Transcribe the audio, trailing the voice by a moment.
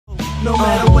No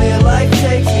matter where life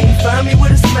takes me, find me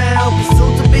with a smile. Be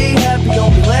soon to be happy,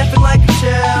 only laughing like a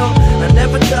child. I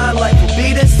never thought life would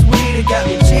be this sweet. It got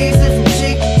me cheesing from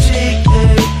cheek to cheek.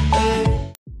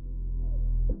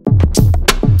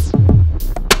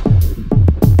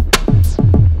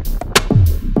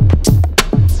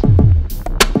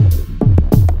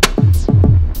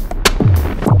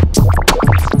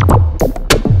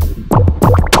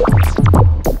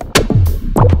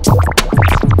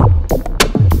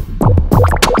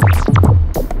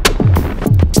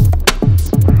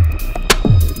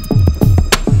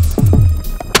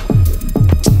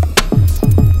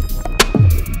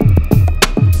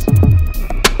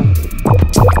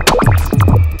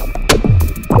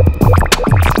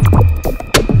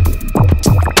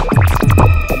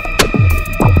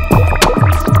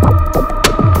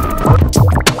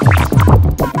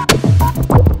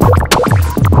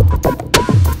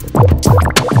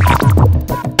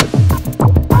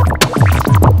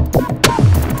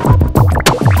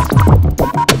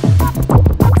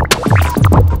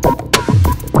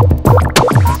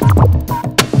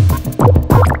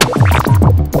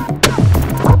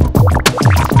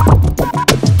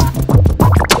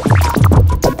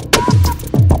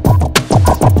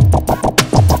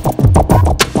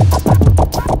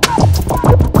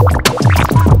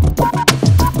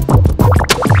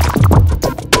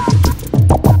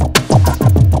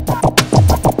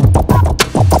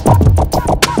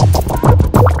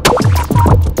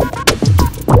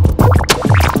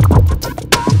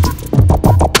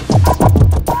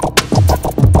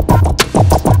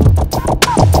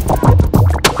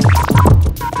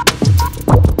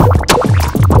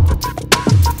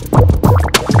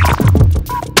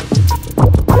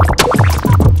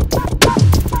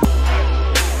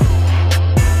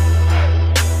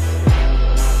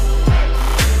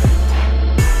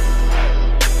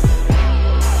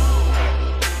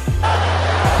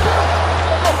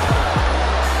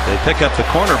 Pick up the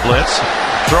corner blitz.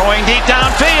 Throwing deep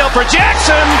downfield for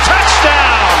Jackson.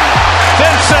 Touchdown!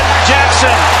 Vincent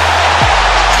Jackson.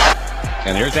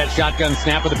 And there's that shotgun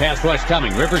snap with the pass rush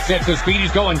coming. Rivers sets his feet.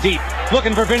 He's going deep.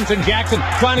 Looking for Vincent Jackson.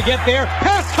 Trying to get there.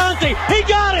 Pass Conte. He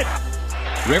got it!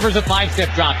 Rivers a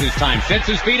 5-step drop this time. Sets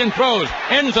his feet and throws.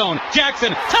 End zone.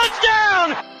 Jackson.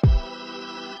 Touchdown!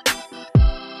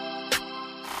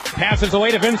 Passes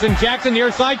away to Vincent Jackson.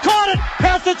 Near side. Caught it!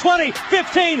 Past the 20.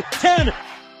 15. 10.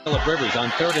 Philip Rivers on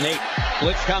 3rd and 8.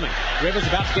 Blitz coming. Rivers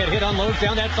about to get hit, unloads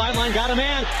down that sideline. Got a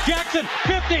man. Jackson,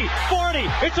 50, 40.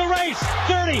 It's a race.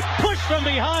 30. Push from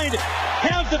behind.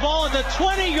 Has the ball at the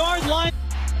 20-yard line.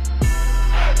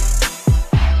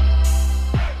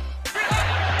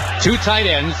 Two tight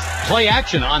ends. Play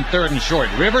action on 3rd and short.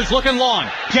 Rivers looking long.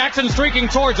 Jackson streaking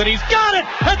towards it. He's got it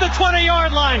at the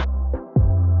 20-yard line.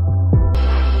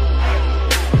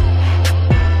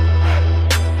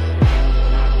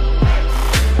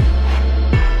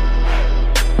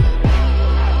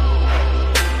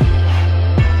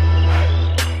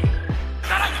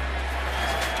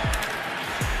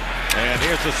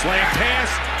 Here's a slant pass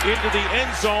into the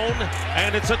end zone,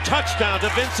 and it's a touchdown to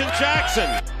Vincent Jackson.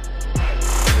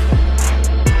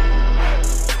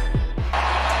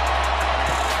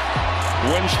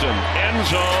 Winston, end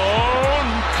zone,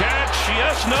 catch,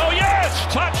 yes, no, yes,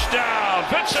 touchdown,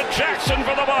 Vincent Jackson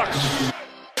for the Bucs.